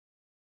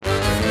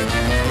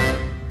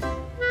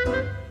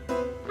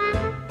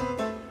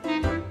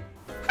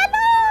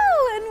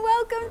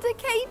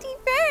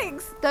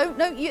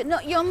No,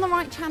 you're on the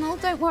right channel,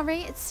 don't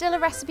worry. It's still a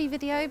recipe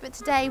video, but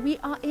today we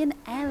are in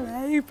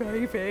LA,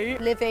 baby.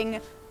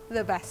 Living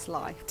the best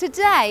life.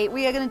 Today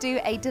we are going to do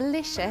a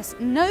delicious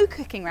no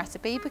cooking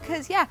recipe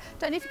because, yeah,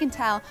 don't know if you can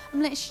tell, I'm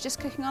literally just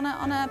cooking on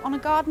a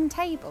garden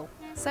table.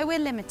 So we're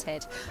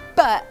limited,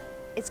 but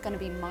it's going to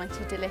be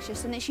mighty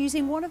delicious, and it's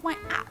using one of my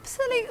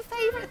absolute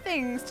favourite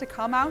things to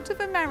come out of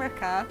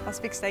America. That's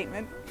a big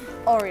statement.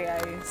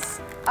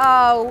 Oreos.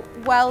 Oh,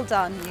 well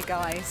done, you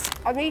guys.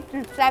 I've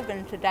eaten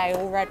 7 today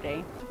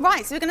already.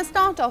 Right, so we're going to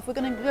start off. We're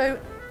going to do,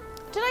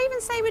 did I even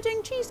say we're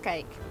doing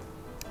cheesecake?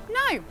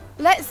 No.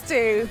 Let's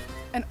do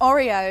an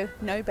Oreo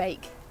no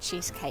bake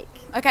cheesecake.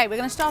 Okay, we're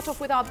going to start off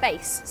with our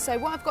base. So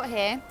what I've got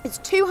here is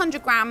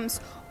 200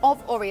 grams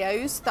of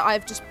Oreos that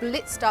I've just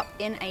blitzed up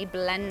in a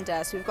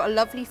blender. So we've got a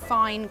lovely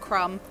fine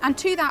crumb. And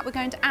to that, we're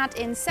going to add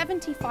in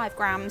 75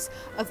 grams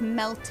of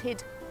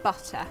melted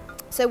butter.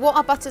 So what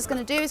our butter is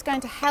going to do is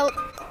going to help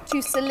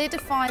to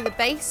solidify the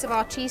base of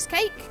our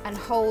cheesecake and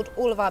hold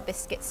all of our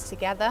biscuits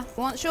together.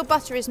 Once your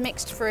butter is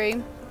mixed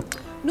through,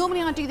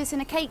 normally I do this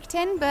in a cake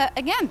tin, but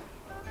again,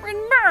 we're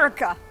in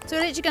America. So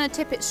we're literally going to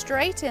tip it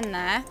straight in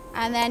there,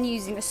 and then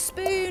using a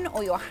spoon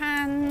or your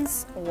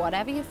hands, or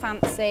whatever you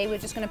fancy, we're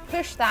just going to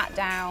push that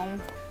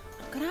down.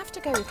 I'm going to have to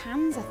go with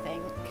hands, I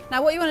think.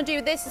 Now what you want to do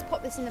with this is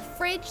pop this in the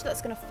fridge.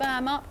 That's going to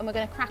firm up, and we're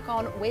going to crack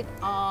on with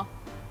our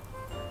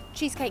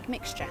cheesecake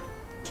mixture.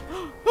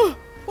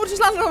 What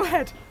just landed on my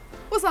head?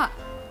 What's that?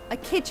 I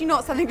kid you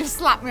not, something just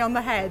slapped me on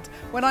the head.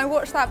 When I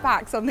watched that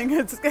back, something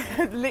had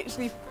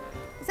literally...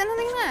 Is there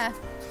anything there?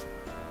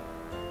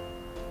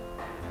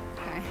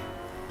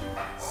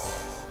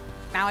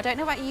 Now, I don't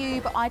know about you,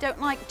 but I don't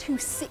like too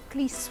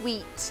sickly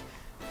sweet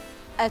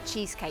a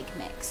cheesecake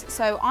mix.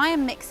 So I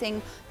am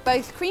mixing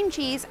both cream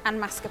cheese and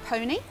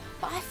mascarpone,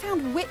 but I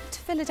found whipped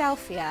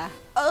Philadelphia.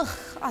 Ugh,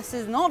 this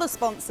is not a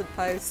sponsored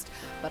post,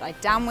 but I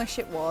damn wish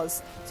it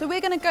was. So we're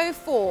gonna go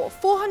for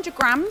 400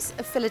 grams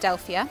of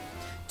Philadelphia,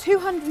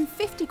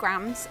 250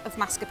 grams of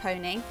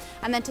mascarpone,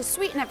 and then to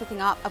sweeten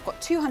everything up, I've got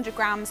 200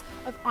 grams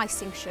of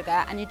icing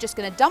sugar, and you're just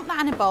gonna dump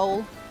that in a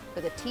bowl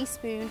with a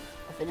teaspoon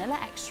of vanilla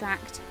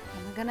extract,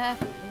 and we're gonna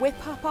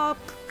whip up our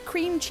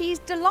cream cheese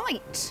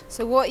delight.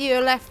 So what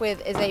you're left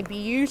with is a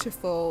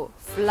beautiful,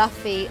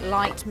 fluffy,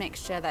 light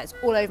mixture that's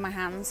all over my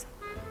hands.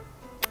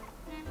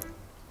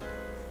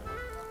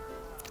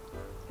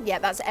 Yeah,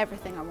 that's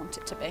everything I want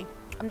it to be.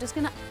 I'm just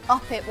gonna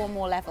up it one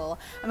more level,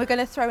 and we're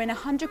gonna throw in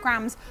 100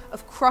 grams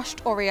of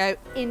crushed Oreo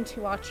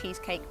into our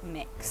cheesecake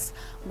mix.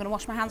 I'm gonna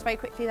wash my hands very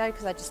quickly though,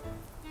 because I just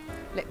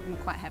licked them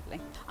quite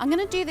heavily. I'm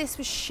gonna do this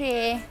with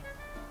sheer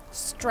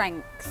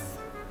strength.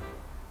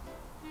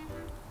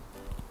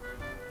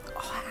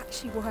 Oh, it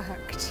actually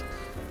worked.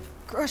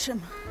 Crush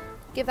them.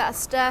 Give that a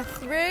stir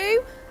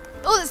through.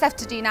 All that's left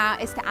to do now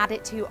is to add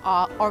it to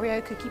our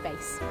Oreo cookie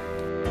base.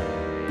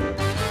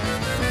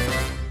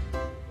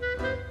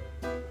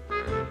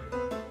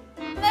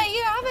 There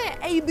you have it,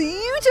 a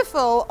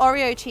beautiful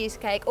Oreo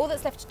cheesecake. All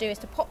that's left to do is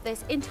to pop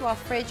this into our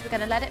fridge. We're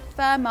going to let it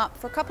firm up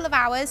for a couple of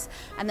hours,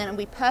 and then it'll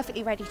be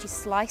perfectly ready to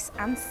slice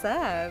and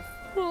serve.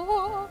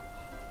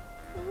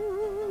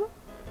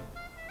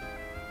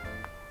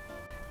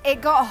 It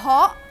got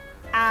hot,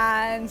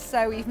 and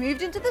so we've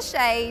moved into the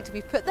shade,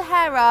 we've put the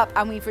hair up,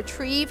 and we've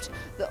retrieved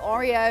the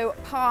Oreo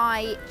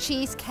pie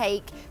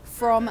cheesecake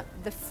from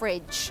the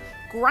fridge.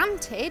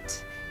 Granted,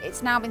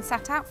 it's now been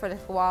sat out for a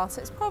little while,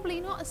 so it's probably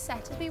not as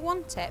set as we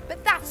want it,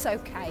 but that's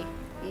okay.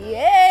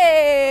 Yeah!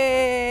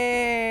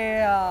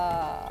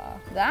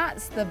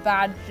 That's the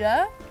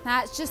badger.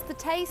 That's just the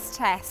taste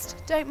test.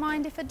 Don't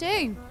mind if I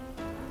do.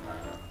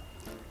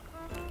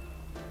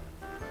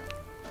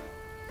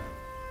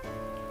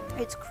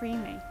 It's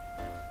creamy,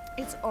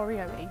 it's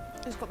Oreo-y.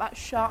 It's got that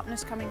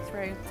sharpness coming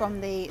through from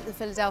the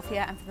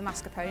Philadelphia and from the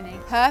mascarpone.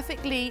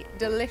 Perfectly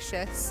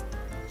delicious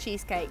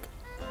cheesecake.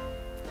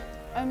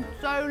 And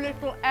so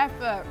little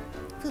effort.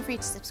 Feel free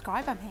to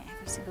subscribe, I'm here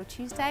every single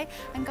Tuesday.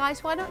 And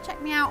guys, why not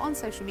check me out on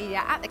social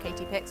media at the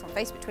Katie.Pix on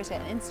Facebook, Twitter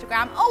and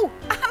Instagram. Oh,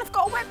 and I've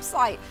got a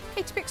website,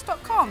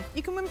 Katie.Pix.com.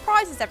 You can win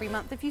prizes every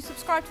month if you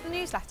subscribe to the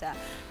newsletter.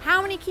 How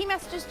many key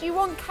messages do you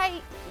want,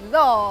 Kate?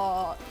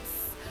 Lots.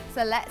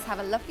 So let's have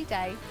a lovely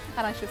day,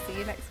 and I shall see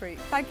you next week.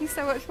 Thank you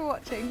so much for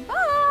watching.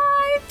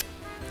 Bye!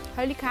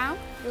 Holy cow,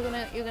 you're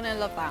gonna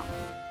love that.